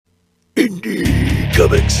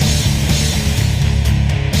Comics.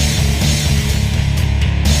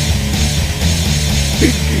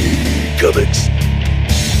 Comics.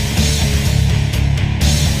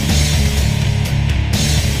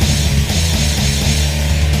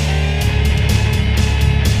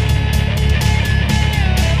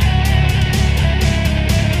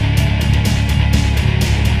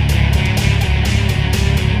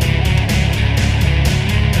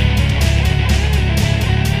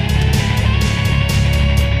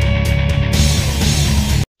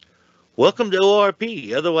 Welcome to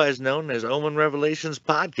ORP, otherwise known as Omen Revelations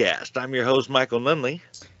Podcast. I'm your host, Michael Nunley.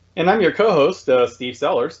 And I'm your co-host, Steve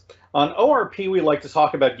Sellers. On ORP, we like to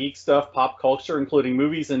talk about geek stuff, pop culture, including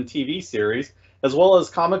movies and TV series, as well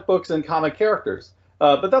as comic books and comic characters.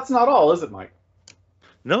 But that's not all, is it, Mike?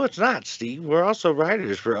 No, it's not, Steve. We're also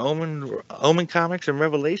writers for Omen Comics and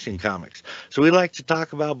Revelation Comics. So we like to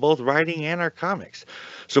talk about both writing and our comics.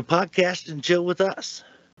 So podcast and chill with us.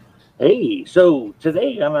 Hey, so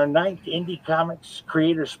today on our 9th Indie Comics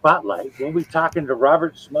Creator Spotlight, we'll be talking to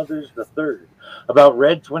Robert Smothers III about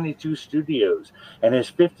Red 22 Studios and his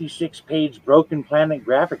 56-page Broken Planet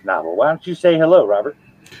graphic novel. Why don't you say hello, Robert?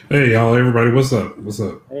 Hey, y'all, everybody. What's up?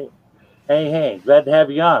 Hey. Glad to have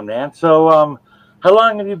you on, man. So, how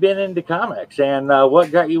long have you been into comics, and what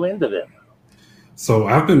got you into them? So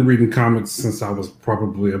I've been reading comics since I was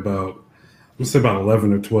probably about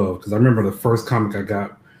 11 or 12, because I remember the first comic I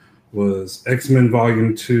got was X-Men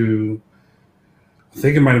Volume 2. I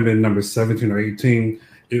think it might have been number 17 or 18.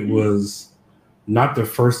 It was not the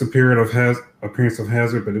first appearance of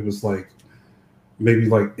Hazard, but it was maybe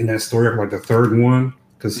in that story, like the third one,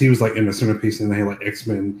 because he was in the centerpiece, and they had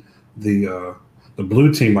X-Men, the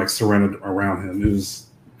blue team surrounded around him.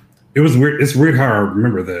 It was weird. It's weird how I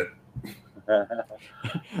remember that.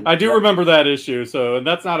 I do remember that issue, so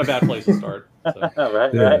that's not a bad place to start. So.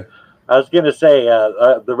 Right. I was going to say,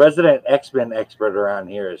 the resident X-Men expert around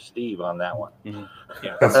here is Steve on that one. Mm-hmm.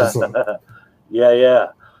 Yeah. That's what's up.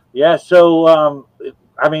 Yeah. So,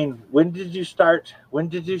 when did you start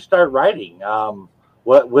writing?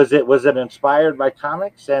 What was it? Was it inspired by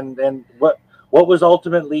comics? And what was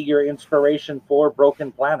ultimately your inspiration for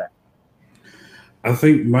Broken Planet? I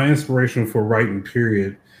think my inspiration for writing,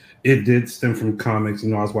 period, it did stem from comics. I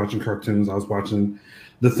was watching cartoons. I was watching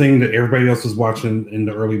the thing that everybody else was watching in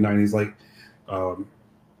the early 90s,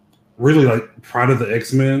 Pride of the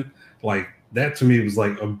X-Men. That to me was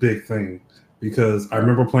a big thing, because I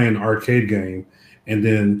remember playing an arcade game, and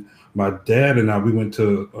then my dad and I, we went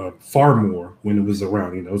to Farmore when it was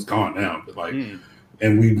around. It's gone now, but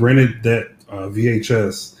and we rented that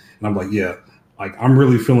VHS, and I'm I'm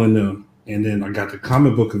really feeling them. And then I got the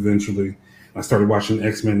comic book eventually. I started watching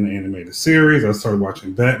X-Men animated series. I started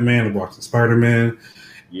watching Batman. I watched Spider-Man.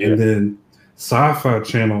 Yeah. And then Sci-Fi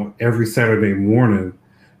Channel, every Saturday morning,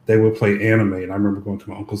 they would play anime. And I remember going to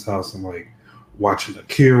my uncle's house and watching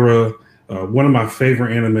Akira. One of my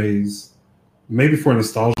favorite animes, maybe for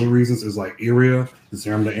nostalgia reasons, is Iria, the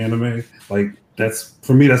Zerum the anime. That's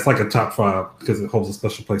for me, that's a top 5 because it holds a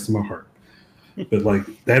special place in my heart. But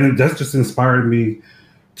that's just inspired me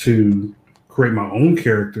to create my own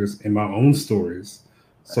characters and my own stories.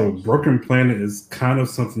 So Broken Planet is kind of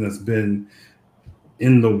something that's been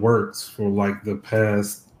in the works for the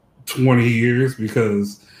past 20 years,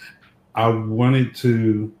 because I wanted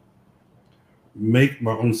to make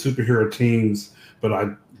my own superhero teams, but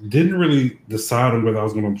I didn't really decide on whether I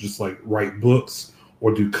was going to just write books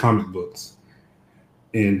or do comic books.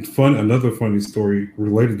 And another funny story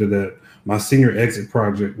related to that, my senior exit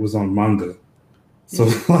project was on manga. So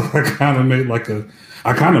I kind of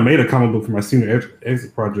made a comic book for my senior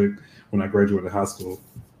exit project when I graduated high school.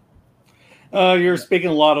 You're speaking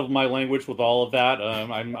a lot of my language with all of that.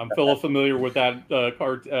 I'm fully familiar with that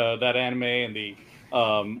that anime and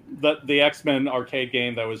the X-Men arcade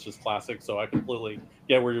game. That was just classic. So I completely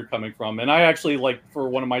get where you're coming from. And I actually for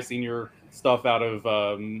one of my senior stuff out of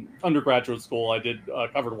undergraduate school, I did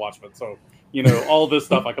covered Watchmen. So all of this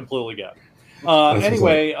stuff I completely get.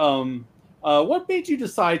 Anyway. What made you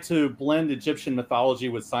decide to blend Egyptian mythology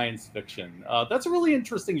with science fiction? That's a really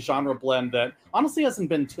interesting genre blend that honestly hasn't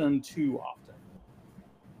been done too often.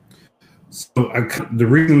 So the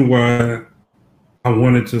reason why I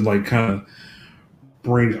wanted to kind of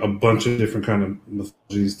bring a bunch of different kind of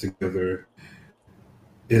mythologies together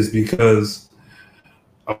is because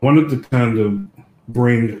I wanted to kind of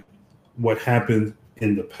bring what happened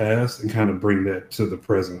in the past and kind of bring that to the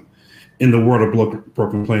present in the world of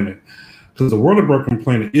Broken Planet. Because the world of Broken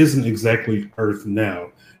Planet isn't exactly Earth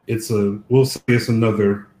now. We'll say it's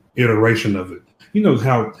another iteration of it.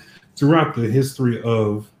 How throughout the history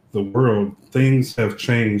of the world, things have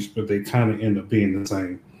changed, but they kind of end up being the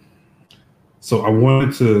same. So I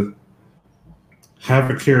wanted to have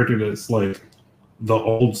a character that's like the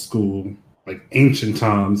old school, like ancient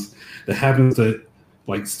times, that happens to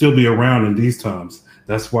like still be around in these times.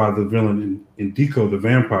 That's why the villain in Deco the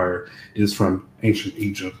vampire is from ancient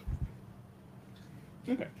Egypt.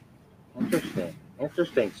 Okay.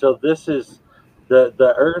 Interesting. So this is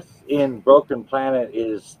the Earth in Broken Planet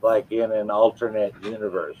is like in an alternate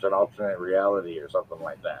universe, an alternate reality, or something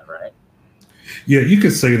like that, right? Yeah, you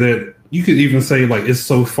could say that. You could even say like it's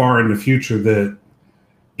so far in the future that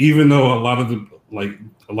even though a lot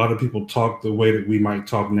of people talk the way that we might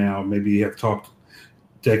talk now, maybe have talked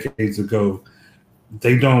decades ago,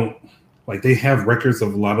 they don't like they have records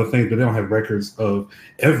of a lot of things, but they don't have records of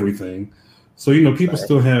everything. So people Right.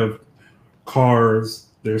 still have cars.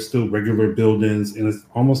 There's still regular buildings, and it's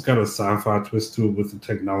almost got a sci-fi twist to it with the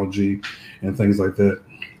technology and things like that.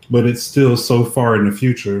 But it's still so far in the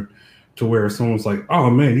future to where someone's like,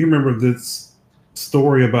 "Oh man, you remember this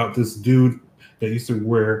story about this dude that used to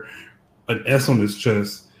wear an S on his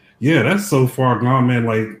chest? Yeah, that's so far gone, man.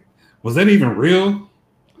 Like, was that even real?"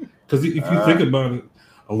 Because if you think about it,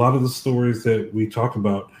 a lot of the stories that we talk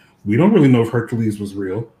about, we don't really know if Hercules was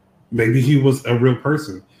real. Maybe he was a real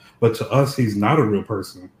person, but to us, he's not a real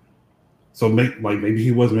person. So maybe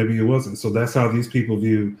he was, maybe he wasn't. So that's how these people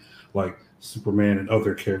view like Superman and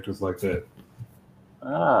other characters like that.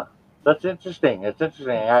 That's interesting. It's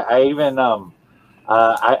interesting. I even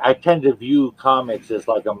I tend to view comics as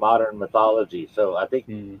like a modern mythology. So I think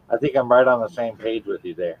I'm right on the same page with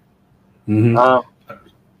you there. Mm-hmm.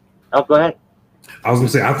 Go ahead. I was gonna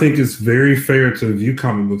say I think it's very fair to view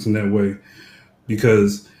comic books in that way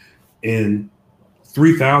because in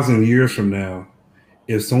 3,000 years from now,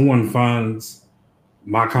 if someone finds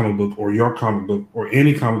my comic book or your comic book or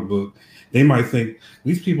any comic book, they might think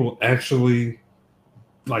these people actually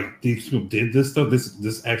these people did this stuff.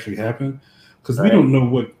 This actually happened because we don't know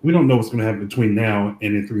what's going to happen between now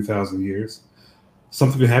and in 3,000 years.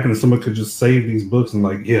 Something could happen and someone could just save these books and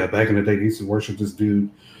back in the day they used to worship this dude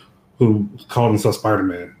who called himself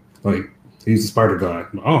Spider-Man. Like he's a spider god.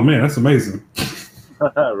 Oh man, that's amazing.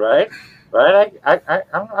 Right.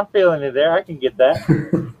 I'm feeling it there. I can get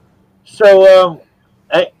that. So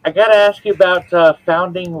I got to ask you about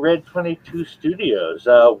founding Red 22 Studios.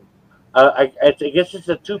 I guess it's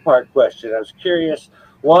a two-part question. I was curious.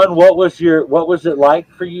 One, what was it like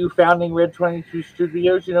for you founding Red 22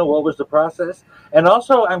 Studios? What was the process? And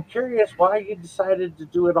also, I'm curious why you decided to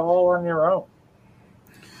do it all on your own.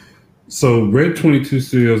 So Red 22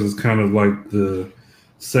 Studios is kind of like the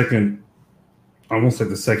second, I won't say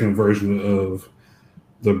the second version of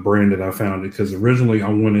the brand that I founded, because originally I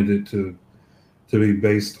wanted it to be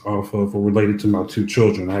based off of or related to my two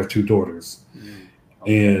children. I have two daughters.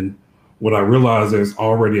 And what I realized, there's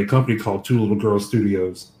already a company called Two Little Girls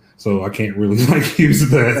Studios. So I can't really use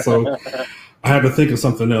that. So I had to think of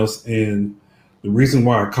something else. And the reason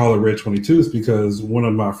why I call it Red 22 is because one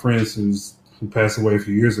of my friends who passed away a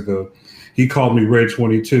few years ago, he called me Red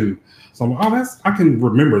 22. So I'm like, I can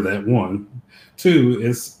remember that. One. Two,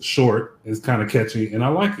 it's short, it's kind of catchy, and I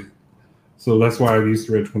like it. So that's why I used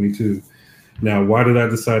Red 22. Now, why did I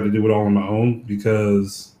decide to do it all on my own?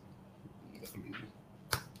 Because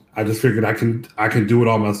I just figured I can do it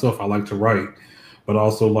all myself. I like to write, but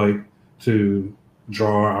also like to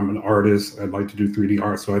draw. I'm an artist. I'd like to do 3D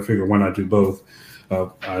art. So I figured why not do both?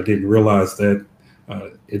 I didn't realize that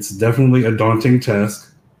it's definitely a daunting task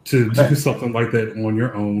to do something like that on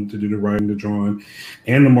your own, to do the writing, the drawing,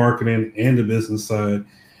 and the marketing, and the business side,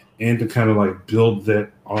 and to kind of like build that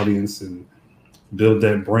audience and build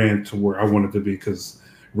that brand to where I want it to be. Because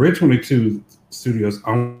Red 22 Studios,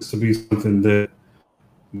 I want it to be something that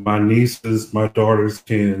my nieces, my daughters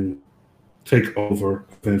can take over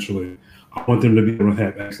eventually. I want them to be able to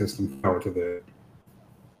have access and power to that.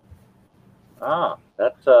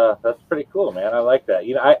 That's pretty cool, man. I like that.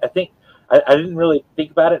 I think I didn't really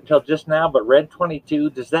think about it until just now, but Red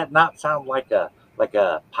 22, does that not sound like a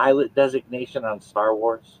pilot designation on Star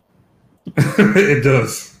Wars? It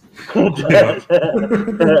does.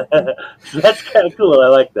 That's kind of cool. I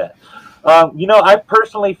like that. I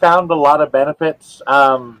personally found a lot of benefits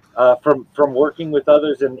from working with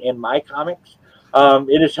others in my comics.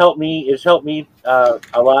 It has helped me. A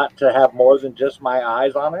lot to have more than just my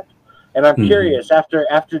eyes on it. And I'm curious,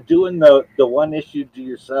 after doing the one issue to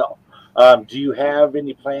yourself, do you have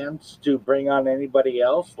any plans to bring on anybody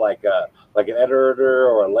else, like an editor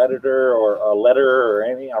or a letterer or a letterer or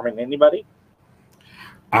anybody?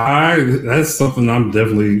 That's something I've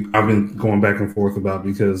been going back and forth about,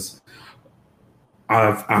 because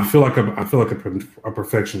I feel like a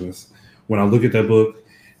perfectionist when I look at that book.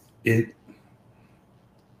 I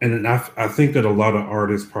think that a lot of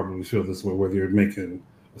artists probably feel this way, whether you're making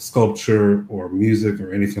a sculpture or music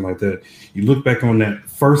or anything like that. You look back on that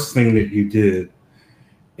first thing that you did,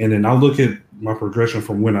 and then I look at my progression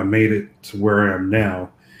from when I made it to where I am now,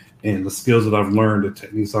 and the skills that I've learned, the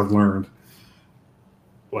techniques I've learned.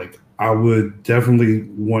 Like, I would definitely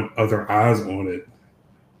want other eyes on it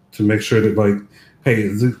to make sure that, like, hey,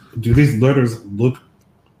 do these letters look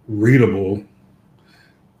readable?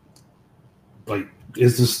 Like,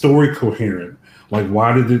 is the story coherent? Like,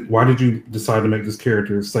 why did you decide to make this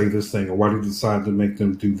character say this thing, or why did you decide to make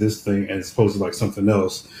them do this thing as opposed to like something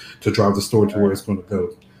else to drive the story to where it's going to go?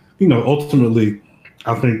 You know, ultimately,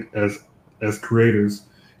 I think as creators,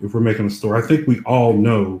 if we're making a story, I think we all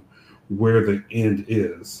know where the end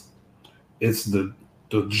is. It's the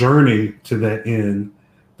journey to that end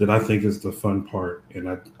that I think is the fun part. And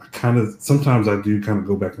I kind of, sometimes I do kind of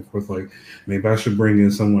go back and forth, like, maybe I should bring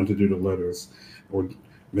in someone to do the letters, or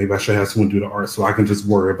maybe I should have someone do the art so I can just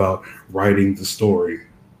worry about writing the story.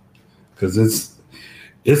 Because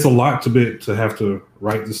it's a lot to have to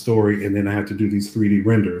write the story, and then I have to do these 3D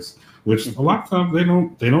renders, which a lot of times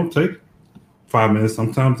they don't take 5 minutes.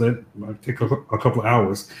 Sometimes that might take a couple of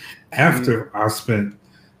hours after I spent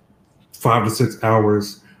 5 to 6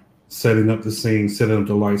 hours setting up the scene, setting up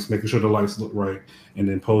the lights, making sure the lights look right, and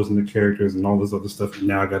then posing the characters and all this other stuff. And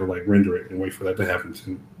now I got to like render it and wait for that to happen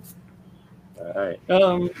too. All right.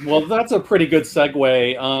 Well, that's a pretty good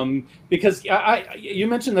segue, because you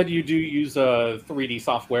mentioned that you do use 3D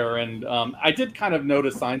software, and I did kind of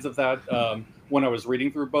notice signs of that when I was reading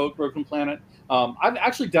through Broken Planet. I've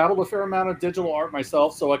actually dabbled a fair amount of digital art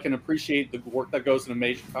myself, so I can appreciate the work that goes into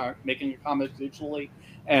making a comic digitally.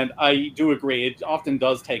 And I do agree, it often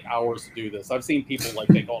does take hours to do this. I've seen people like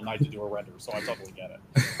take all night to do a render, so I totally get it.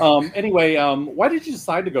 Anyway, why did you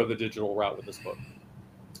decide to go the digital route with this book?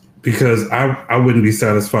 Because I wouldn't be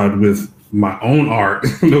satisfied with my own art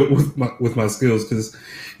with my skills. Because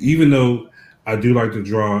even though I do like to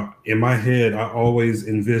draw, in my head I always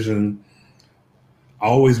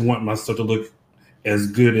want my stuff to look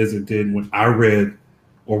as good as it did when I read,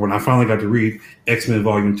 or when I finally got to read X-Men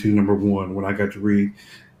Volume 2, number 1, when I got to read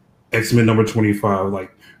X-Men number 25,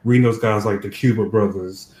 like reading those guys like the Kubert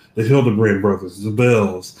brothers, the Hildebrand brothers, the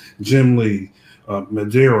Bells, Jim Lee,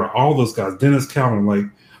 Madeira, all those guys, Dennis Calvin. Like,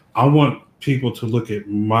 I want people to look at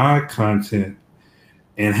my content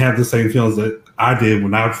and have the same feelings that I did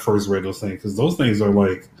when I first read those things. Because those things are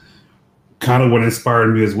like kind of what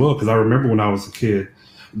inspired me as well. Because I remember when I was a kid,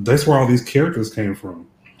 that's where all these characters came from.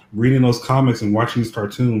 Reading those comics and watching these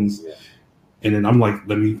cartoons. Yeah. And then I'm like,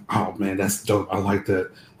 oh man, that's dope. I like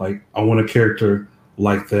that. Like, I want a character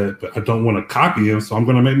like that, but I don't want to copy him. So I'm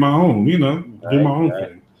going to make my own, do my own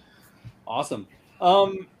thing. Awesome.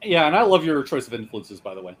 Yeah, and I love your choice of influences,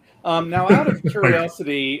 by the way. Now, out of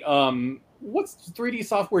curiosity, what 3D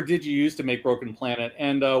software did you use to make Broken Planet,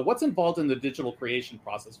 and what's involved in the digital creation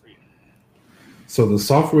process for you? So the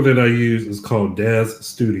software that I use is called Daz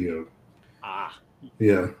Studio.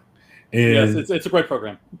 Yeah. And yes, it's a great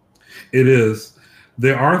program. It is.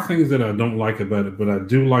 There are things that I don't like about it, but I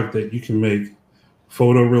do like that you can make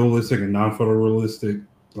photorealistic and non-photorealistic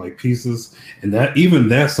like pieces, and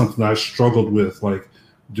that's something I struggled with. Like,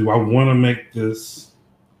 do I want to make this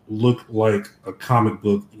look like a comic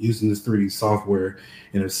book using this 3D software?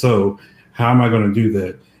 And if so, how am I going to do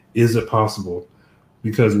that? Is it possible?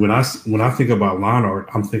 Because when I think about line art,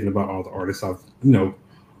 I'm thinking about all the artists I've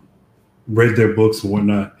read their books and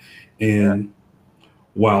whatnot. And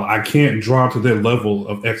while I can't draw to their level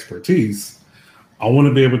of expertise, I want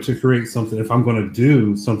to be able to create something. If I'm going to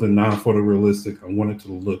do something non-photorealistic, I want it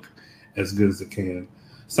to look as good as it can.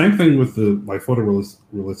 Same thing with the like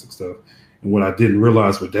photorealistic stuff. And what I didn't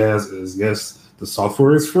realize with Daz is, yes, the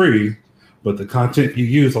software is free, but the content you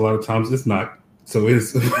use a lot of times it's not. So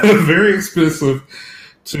it's very expensive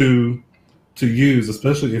to use,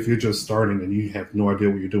 especially if you're just starting and you have no idea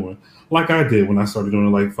what you're doing. Like I did when I started doing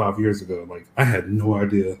it like 5 years ago. Like, I had no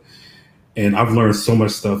idea. And I've learned so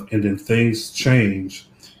much stuff, and then things change.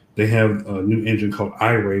 They have a new engine called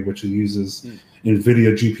iRay, which uses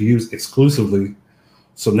NVIDIA GPUs exclusively.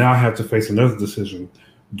 So now I have to face another decision.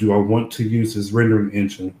 Do I want to use this rendering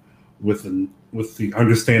engine with the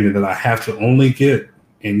understanding that I have to only get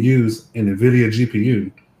and use an NVIDIA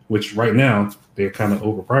GPU, which right now they're kind of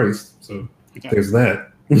overpriced. So there's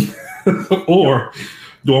that. Or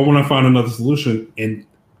do I want to find another solution and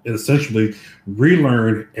essentially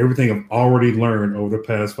relearn everything I've already learned over the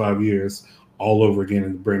past 5 years all over again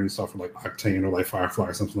in brand new software like Octane or like Firefly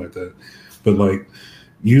or something like that? But like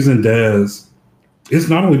using Daz, it's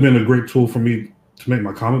not only been a great tool for me to make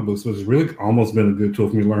my comic books, but it's really almost been a good tool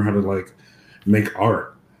for me to learn how to like make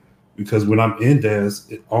art. Because when I'm in DAZ,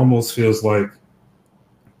 it almost feels like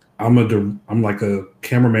I'm like a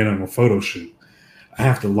cameraman on a photo shoot. I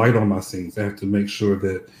have to light on my scenes. I have to make sure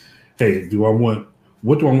that, hey,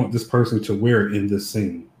 what do I want this person to wear in this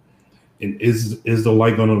scene? And is the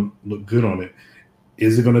light going to look good on it?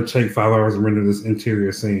 Is it going to take 5 hours to render this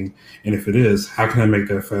interior scene? And if it is, how can I make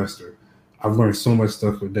that faster? I've learned so much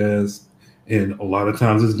stuff with DAZ, and a lot of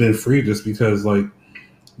times it's been free just because like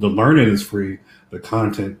the learning is free, the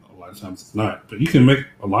content a lot of times it's not. But you can make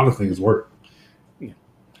a lot of things work.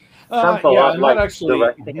 Sounds a lot like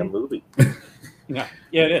directing a movie. Yeah,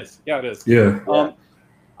 it is. Yeah, it is. Yeah.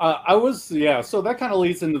 So that kind of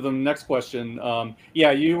leads into the next question.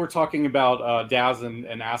 You were talking about DAZ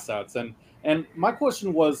and assets, and my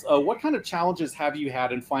question was, what kind of challenges have you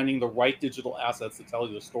had in finding the right digital assets to tell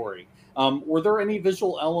you the story? Were there any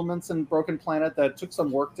visual elements in Broken Planet that took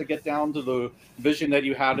some work to get down to the vision that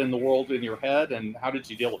you had in the world in your head, and how did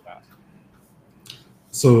you deal with that?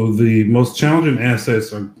 So the most challenging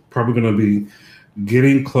assets are probably going to be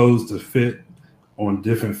getting clothes to fit on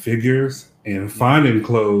different figures and finding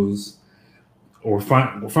clothes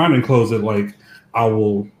finding clothes that like I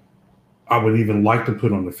would even like to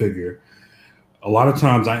put on the figure. A lot of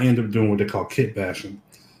times I end up doing what they call kit bashing.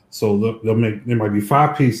 So there might be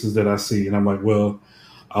 5 pieces that I see, and I'm like, well,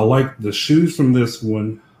 I like the shoes from this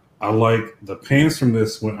one, I like the pants from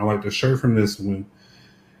this one, I like the shirt from this one,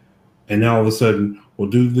 and now all of a sudden, well,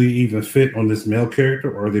 do they even fit on this male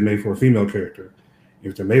character, or are they made for a female character?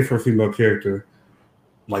 If they're made for a female character,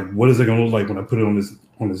 like what is it going to look like when I put it on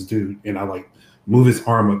this dude, and I like move his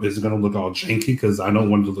arm up? Is it going to look all janky? Because I don't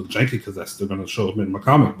want it to look janky because that's still going to show up in my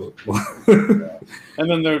comic book. And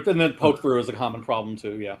then poke through is a common problem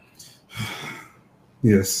too. Yeah.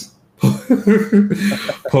 Yes.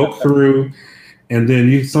 Poke through, and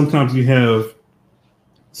then sometimes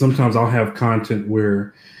I'll have content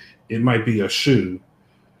where it might be a shoe,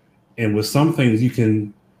 and with some things you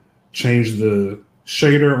can change the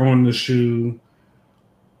shader on the shoe,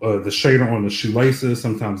 the shader on the shoelaces,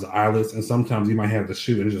 sometimes the eyelets, and sometimes you might have the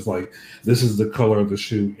shoe and it's just like, this is the color of the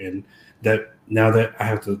shoe, and that now that I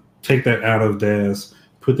have to take that out of DAZ,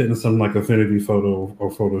 put that in something like Affinity Photo or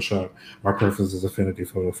Photoshop. My preference is Affinity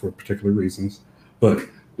Photo for particular reasons, but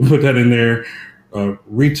put that in there,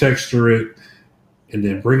 retexture it, and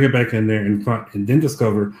then bring it back in there and then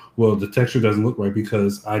discover, well, the texture doesn't look right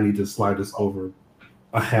because I need to slide this over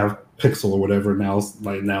a half pixel or whatever.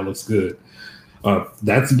 Now looks good.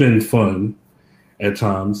 That's been fun at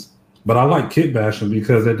times, but I like kit bashing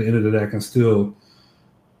because at the end of the day, I can still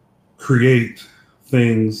create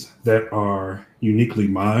things that are uniquely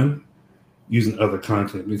mine using other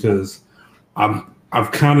content, because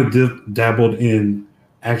I've kind of dabbled in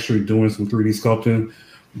actually doing some 3D sculpting,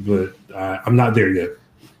 but I'm not there yet.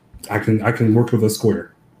 I can work with a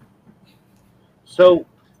square. So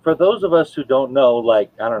for those of us who don't know,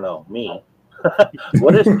 like, I don't know, me,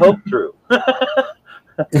 what is poke through?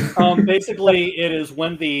 Basically, it is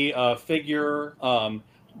when the figure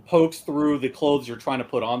pokes through the clothes you're trying to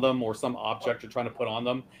put on them, or some object you're trying to put on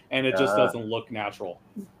them, and it just doesn't look natural.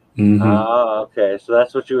 Mm-hmm. Okay, so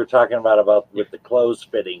that's what you were talking about with the clothes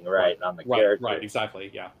fitting right on the character. Right,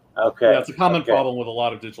 exactly, yeah. Okay, yeah, it's a common problem with a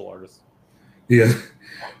lot of digital artists. Yeah,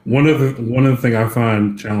 one of the thing I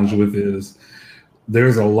find challenged with is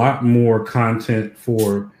there's a lot more content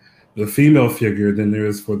for the female figure than there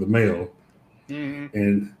is for the male. Mm-hmm.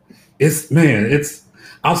 And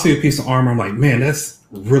I'll see a piece of armor, I'm like, man, that's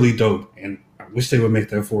really dope, and I wish they would make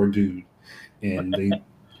that for a dude. And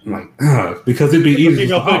I'm like, because it'd be easy.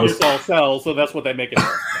 Female figures all sell, so that's what they make it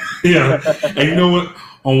for. Yeah, and you know what?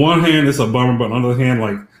 On one hand, it's a bummer, but on the other hand,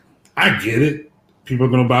 like, I get it. People are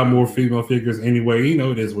gonna buy more female figures anyway. You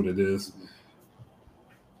know, it is what it is.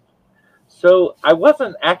 So I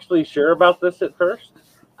wasn't actually sure about this at first.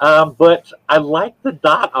 But I like the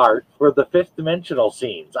dot art for the 5th dimensional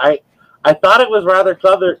scenes. I thought it was rather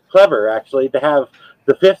clever actually to have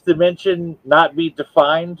the 5th dimension not be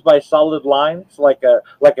defined by solid lines like a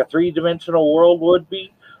 3-dimensional world would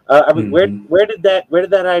be. I mean, where did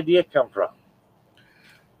that idea come from?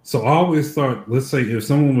 So I always thought, let's say if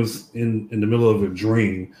someone was in the middle of a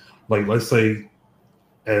dream, like let's say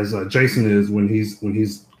as Jason is when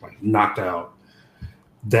he's like knocked out,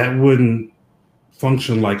 that wouldn't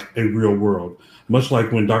function like a real world. Much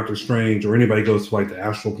like when Doctor Strange or anybody goes to like the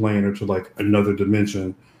astral plane or to like another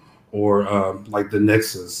dimension or like the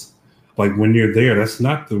Nexus, like when you're there, that's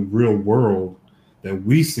not the real world that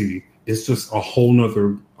we see. It's just a whole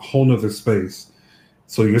nother space.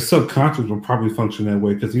 So your subconscious will probably function that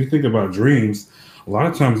way, because you think about dreams, a lot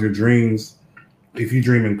of times your dreams, if you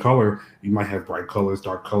dream in color, you might have bright colors,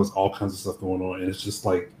 dark colors, all kinds of stuff going on, and it's just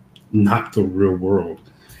like not the real world.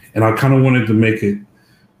 And I kind of wanted to make it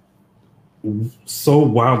so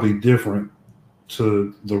wildly different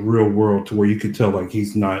to the real world, to where you could tell like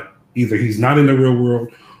he's not in the real world,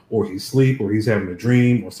 or he's asleep, or he's having a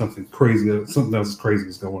dream, or something else crazy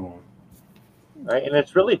is going on. Right, and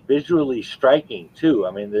it's really visually striking too.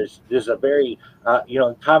 I mean, there's a very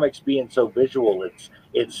in comics being so visual,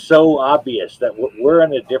 it's so obvious that we're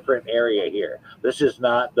in a different area here. This is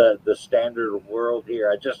not the standard world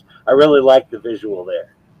here. I really like the visual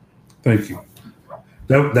there. Thank you.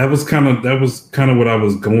 That was kind of what I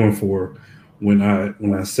was going for when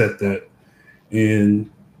I set that. And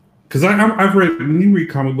because I've read, when you read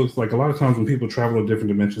comic books, like a lot of times when people travel to different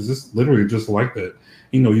dimensions, it's literally just like that.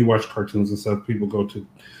 You watch cartoons and stuff, people go to,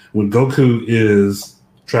 when Goku is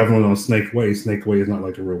traveling on Snake Way is not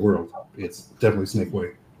like the real world. It's definitely Snake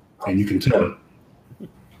Way, and you can tell it.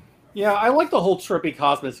 Yeah, I like the whole trippy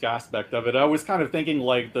cosmic aspect of it. I was kind of thinking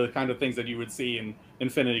like the kind of things that you would see in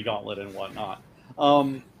Infinity Gauntlet and whatnot.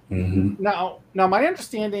 Now, my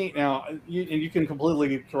understanding, and you can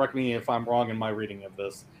completely correct me if I'm wrong in my reading of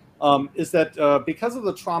this, is that because of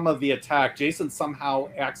the trauma of the attack, Jason somehow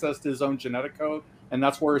accessed his own genetic code, and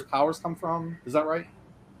that's where his powers come from. Is that right?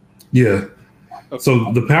 Yeah. Okay.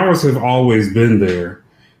 So the powers have always been there,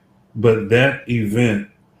 but that event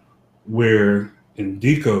where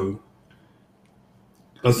Indiko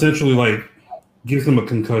essentially like gives him a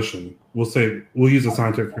concussion. We'll use a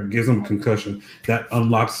scientific term, gives him a concussion that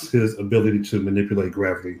unlocks his ability to manipulate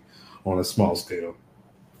gravity on a small scale.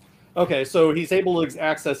 Okay, so he's able to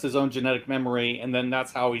access his own genetic memory, and then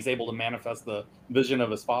that's how he's able to manifest the vision of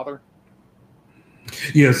his father?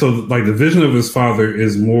 Yeah, so like the vision of his father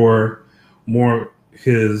is more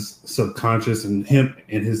his subconscious, and him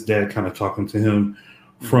and his dad kind of talking to him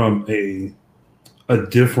from a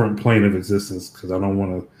different plane of existence, because I don't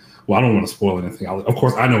want to spoil anything. Of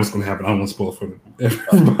course, I know what's going to happen. I don't want to spoil it for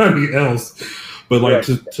everybody else. But like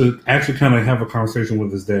to actually kind of have a conversation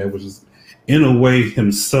with his dad, which is in a way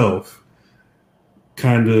himself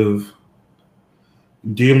kind of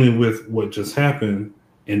dealing with what just happened,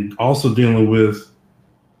 and also dealing with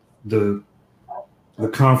the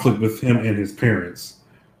conflict with him and his parents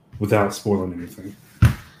without spoiling anything.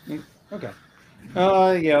 Okay.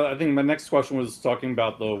 Yeah, I think my next question was talking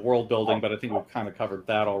about the world building, but I think we've kind of covered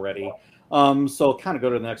that already. So I'll kind of go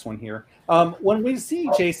to the next one here. When we see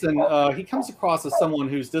Jason, he comes across as someone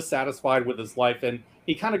who's dissatisfied with his life, and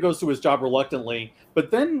he kind of goes to his job reluctantly. But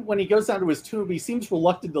then when he goes down to his tube, he seems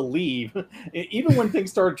reluctant to leave, even when things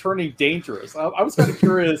started turning dangerous. I was kind of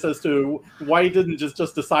curious as to why he didn't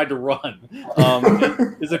just decide to run.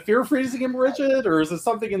 Is it fear freezing him rigid, or is it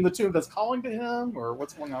something in the tube that's calling to him, or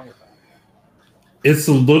what's going on with that? It's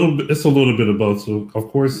a little bit of both. So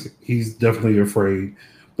of course he's definitely afraid,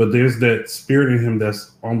 but there's that spirit in him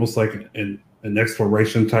that's almost like an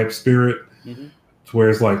exploration type spirit, to where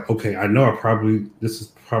it's like, okay, I know this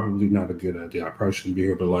is probably not a good idea. I probably shouldn't be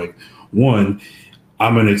here, but like, one,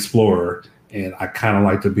 I'm an explorer and I kind of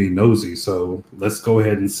like to be nosy. So let's go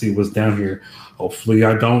ahead and see what's down here. Hopefully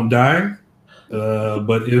I don't die.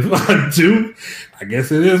 But if I do, I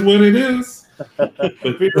guess it is what it is.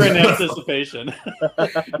 But we were in anticipation.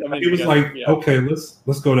 It was like, okay,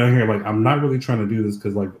 let's go down here. Like, I'm not really trying to do this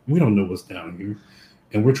because like we don't know what's down here,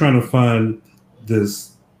 and we're trying to find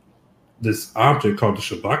this object called the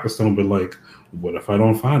Shabaka Stone. But like, what if I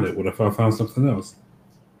don't find it? What if I found something else?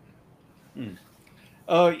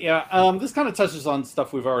 This kind of touches on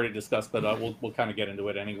stuff we've already discussed, but we'll kind of get into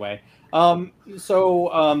it anyway.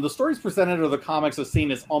 So the stories presented or the comics are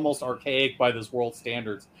seen as almost archaic by this world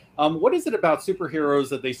standards. What is it about superheroes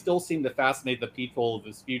that they still seem to fascinate the people of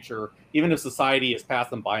this future, even if society has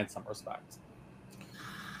passed them by in some respects?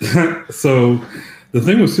 So the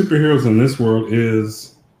thing with superheroes in this world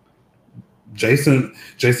is Jason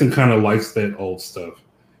kind of likes that old stuff.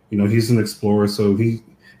 He's an explorer, so he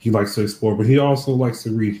likes to explore, but he also likes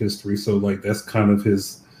to read history. So like that's kind of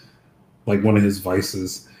his, like one of his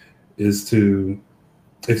vices is to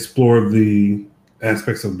explore the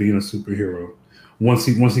aspects of being a superhero. Once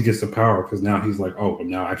he gets the power, because now he's like, oh,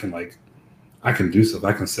 now I can do stuff.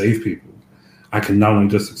 I can save people. I can not only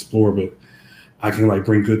just explore, but I can like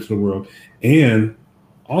bring good to the world. And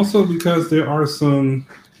also because there are some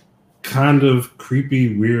kind of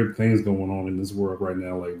creepy, weird things going on in this world right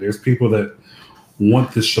now. Like there's people that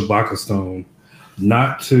want this Shabaka Stone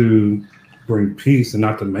not to bring peace and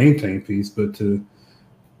not to maintain peace, but to,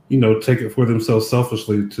 take it for themselves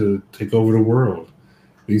selfishly to take over the world.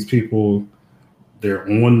 These people, they're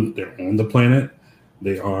on the planet.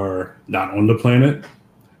 They are not on the planet.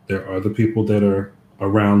 There are the people that are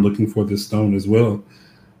around looking for this stone as well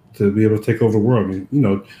to be able to take over the world. I mean,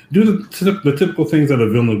 do the typical things that a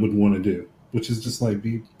villain would want to do, which is just like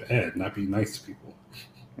be bad, not be nice to people.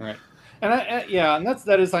 Right. And and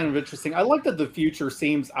that is kind of interesting. I like that the future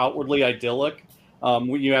seems outwardly idyllic.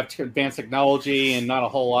 When you have advanced technology and not a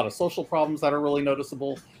whole lot of social problems that are really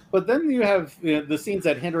noticeable. But then you have the scenes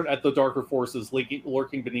that hint at the darker forces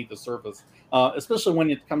lurking beneath the surface, especially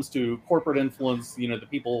when it comes to corporate influence, the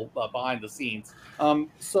people behind the scenes.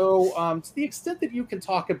 So to the extent that you can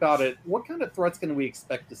talk about it, what kind of threats can we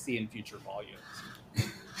expect to see in future volumes?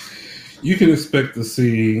 You can expect to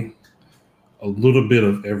see a little bit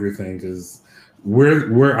of everything, because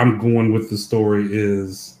where I'm going with the story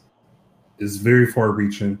is very far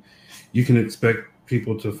reaching. You can expect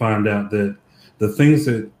people to find out that the things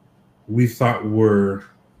that we thought were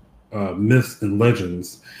myths and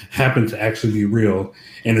legends happen to actually be real.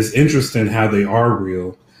 And it's interesting how they are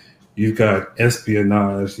real. You've got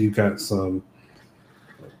espionage, you've got some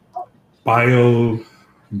biomedical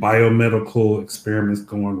experiments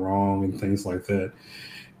going wrong and things like that.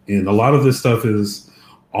 And a lot of this stuff is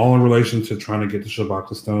all in relation to trying to get the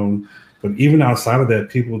Shabaka Stone. But even outside of that,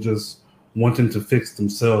 people just wanting to fix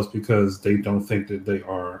themselves because they don't think that they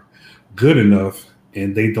are good enough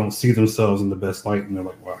and they don't see themselves in the best light. And they're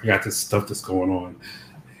like, well, I got this stuff that's going on.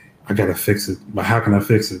 I got to fix it. But how can I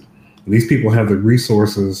fix it? And these people have the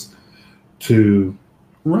resources to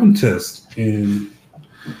run tests. And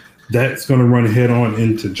that's going to run head on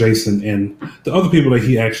into Jason and the other people that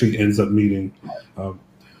he actually ends up meeting,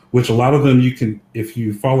 which a lot of them you can, if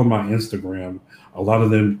you follow my Instagram, a lot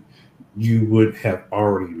of them you would have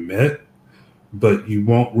already met, but you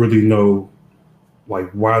won't really know like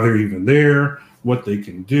why they're even there, what they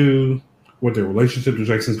can do, what their relationship to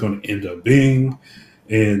Jason is going to end up being.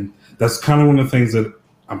 And that's kind of one of the things that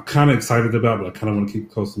I'm kind of excited about, but I kind of want to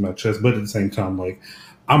keep close to my chest. But at the same time, like,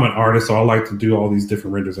 I'm an artist, so I like to do all these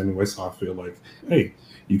different renders anyway. So I feel like, hey,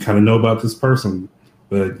 you kind of know about this person,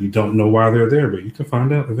 but you don't know why they're there, but you can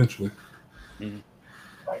find out eventually.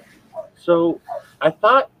 So I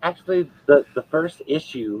thought actually the first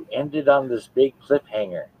issue ended on this big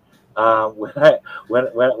cliffhanger.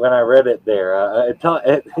 When I read it there,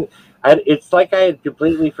 it's like I had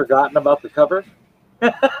completely forgotten about the cover.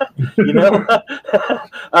 Like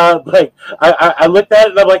I looked at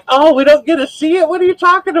it and I'm like, oh, we don't get to see it. What are you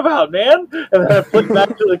talking about, man? And then I flipped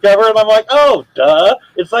back to the cover and I'm like, oh, duh,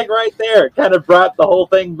 it's like right there. It kind of brought the whole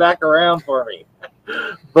thing back around for me.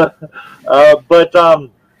 But I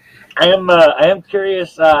am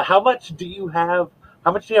curious. How much do you have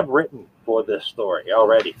written for this story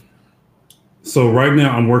already? So right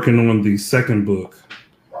now I'm working on the second book,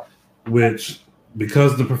 which,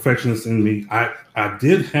 because the perfectionist in me, I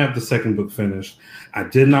did have the second book finished. I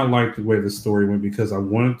did not like the way the story went because I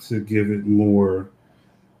wanted to give it more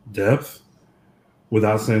depth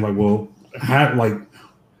without saying like, well, like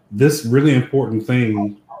this really important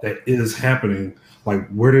thing that is happening, like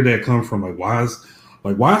where did that come from? Like why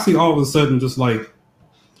is he all of a sudden just like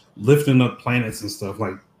lifting up planets and stuff?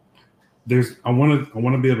 Like I want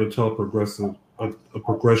to be able to tell a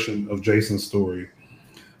progression of Jason's story.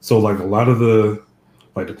 So like a lot of the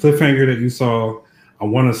cliffhanger that you saw,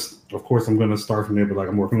 I'm going to start from there, but like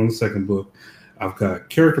I'm working on the second book. I've got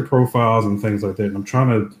character profiles and things like that. And I'm trying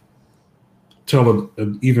to tell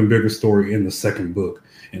an even bigger story in the second book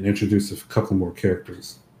and introduce a couple more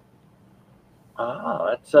characters.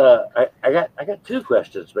 That's I got two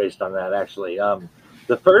questions based on that actually.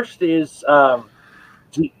 The first is,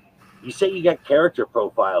 you say you got character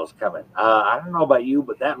profiles coming. I don't know about you,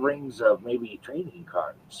 but that rings of maybe trading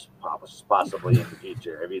cards possibly in the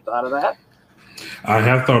future. Have you thought of that? I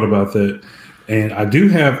have thought about that. And I do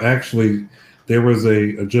have actually, there was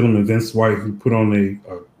a gentleman, Vince White, who put on a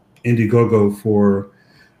Indiegogo for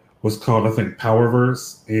what's called, I think,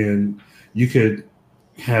 Powerverse. And you could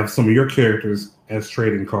have some of your characters as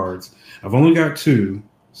trading cards. I've only got two.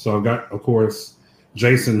 So I've got, of course,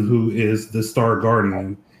 Jason, who is the Star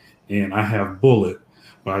Guardian, and I have Bullet.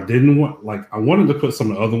 But I didn't want, I wanted to put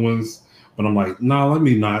some of the other ones, but I'm like, no, let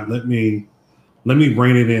me not. Let me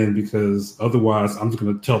rein it in, because otherwise I'm just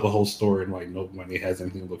going to tell the whole story and like nobody has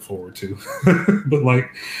anything to look forward to. But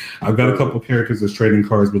like, I've got a couple of characters as trading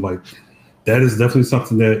cards, but like, that is definitely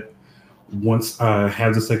something that once I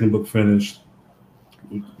have the second book finished,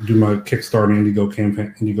 do my Kickstarter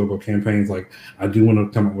Indiegogo campaigns, like I do want to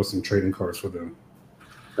come up with some trading cards for them.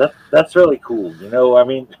 That's really cool. I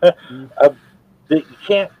mean,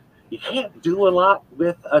 you you can't do a lot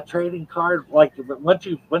with a trading card. Like once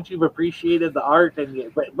you've appreciated the art,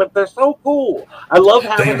 but they're so cool. I love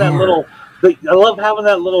having that little. I love having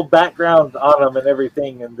that little background on them and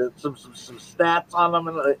everything, and some stats on them,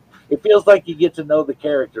 and it feels like you get to know the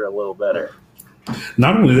character a little better.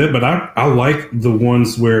 Not only that, but I like the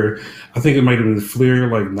ones where I think it might have been the Fleer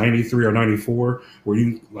like 93 or 94, where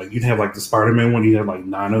you'd have like the Spider-Man one, you have like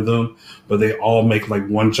 9 of them, but they all make like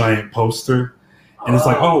one giant poster. And it's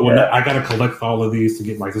like, I got to collect all of these to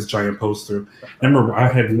get like this giant poster. I remember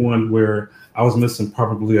I had one where I was missing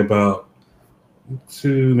probably about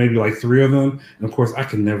 2, maybe like 3 of them. And of course I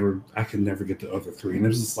can never get the other 3. And it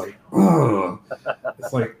was just like,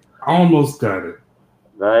 it's like, I almost got it.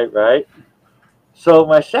 Right. So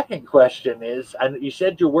my second question is, and you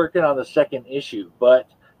said you're working on the second issue, but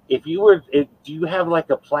do you have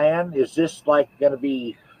like a plan? Is this like going to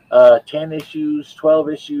be 10 issues, 12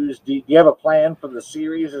 issues? Do you have a plan for the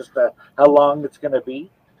series as to how long it's going to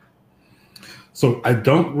be? So I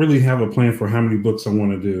don't really have a plan for how many books I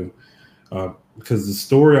want to do, because the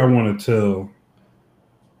story I want to tell,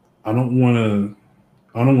 I don't want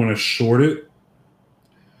to short it,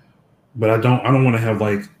 but I don't want to have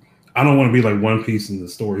like, I don't want to be like One Piece and the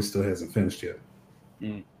story still hasn't finished yet.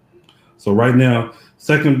 Mm. So right now,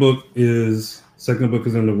 second book is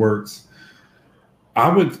in the works.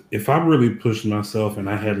 If I really pushed myself and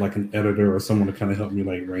I had like an editor or someone to kind of help me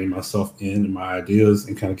like rein myself in and my ideas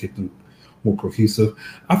and kind of get them more cohesive,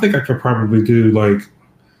 I think I could probably do like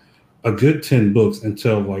a good 10 books and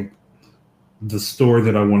tell like the story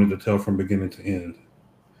that I wanted to tell from beginning to end.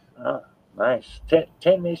 Nice.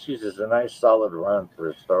 10 issues is a nice solid run for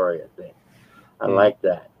a story, I think. I like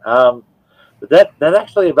that. But that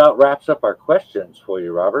actually about wraps up our questions for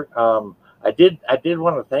you, Robert. I did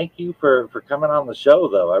want to thank you for coming on the show,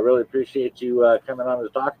 though. I really appreciate you coming on to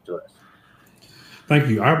talk to us. Thank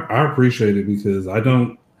you. I appreciate it because I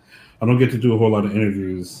don't get to do a whole lot of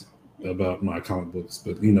interviews about my comic books,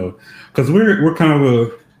 but because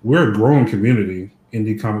we're a growing community,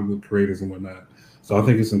 indie comic book creators and whatnot. So I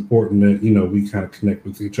think it's important that, we kind of connect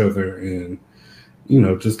with each other and,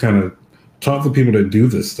 just kind of talk to people that do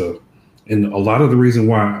this stuff. And a lot of the reason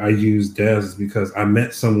why I use Daz is because I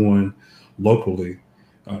met someone locally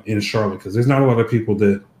in Charlotte, because there's not a lot of people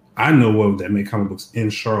that I know of that make comic books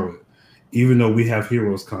in Charlotte, even though we have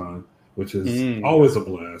Heroes Con, which is always a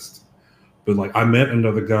blast. But like I met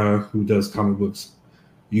another guy who does comic books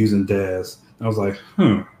using Daz. And I was like,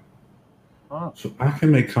 so I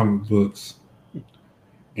can make comic books.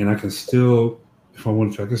 And I can still, if I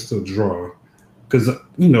want to, I can still draw, because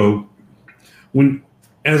when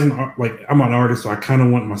I'm an artist, so I kind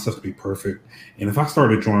of want myself to be perfect. And if I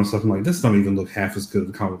started drawing something like this, don't even look half as good as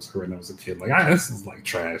the comics were when I was a kid. Like this is like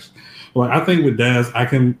trash. Like I think with Daz, I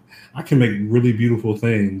can make really beautiful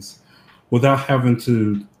things without having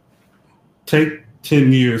to take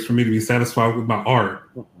 10 years for me to be satisfied with my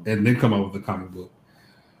art and then come up with a comic book.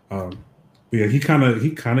 Yeah, he kind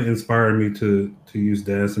of inspired me to use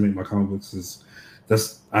Daz to make my comic books.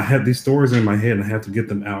 I have these stories in my head and I have to get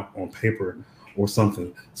them out on paper or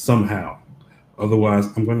something somehow. Otherwise,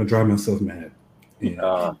 I'm going to drive myself mad.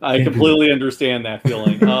 Yeah. I completely understand that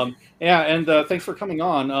feeling. And thanks for coming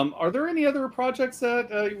on. Are there any other projects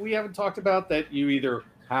that we haven't talked about that you either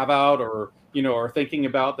have out or are thinking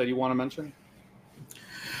about that you want to mention?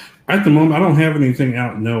 At the moment, I don't have anything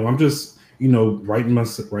out. No, I'm just writing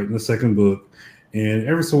the second book, and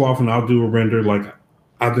every so often I'll do a render. Like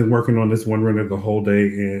I've been working on this one render the whole day,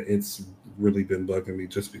 and it's really been bugging me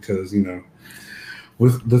just because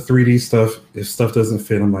with the 3D stuff, if stuff doesn't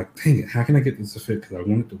fit, I'm like, dang it, how can I get this to fit? Because I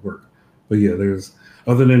want it to work. But yeah,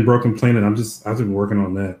 other than Broken Planet, I've been working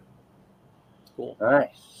on that. Cool.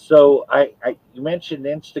 Nice. So you mentioned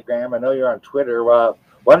Instagram. I know you're on Twitter. Why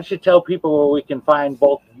don't you tell people where we can find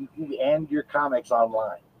both you and your comics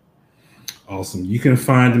online? Awesome. You can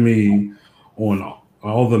find me on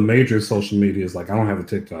all the major social medias. Like I don't have a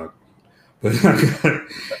TikTok, but I got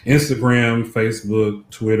Instagram, Facebook,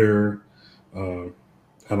 Twitter.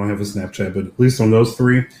 I don't have a Snapchat, but at least on those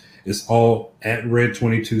 3, it's all at Red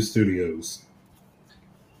 22 Studios.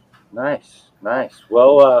 Nice.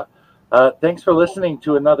 Well, thanks for listening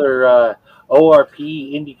to another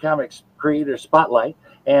ORP Indie Comics Creator Spotlight,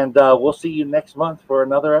 and we'll see you next month for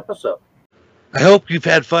another episode. I hope you've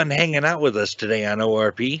had fun hanging out with us today on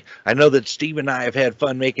ORP. I know that Steve and I have had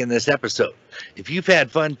fun making this episode. If you've had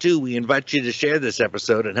fun too, we invite you to share this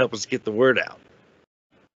episode and help us get the word out.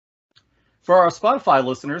 For our Spotify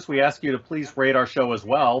listeners, we ask you to please rate our show as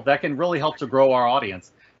well. That can really help to grow our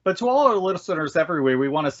audience. But to all our listeners everywhere, we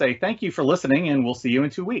want to say thank you for listening, and we'll see you in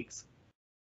 2 weeks.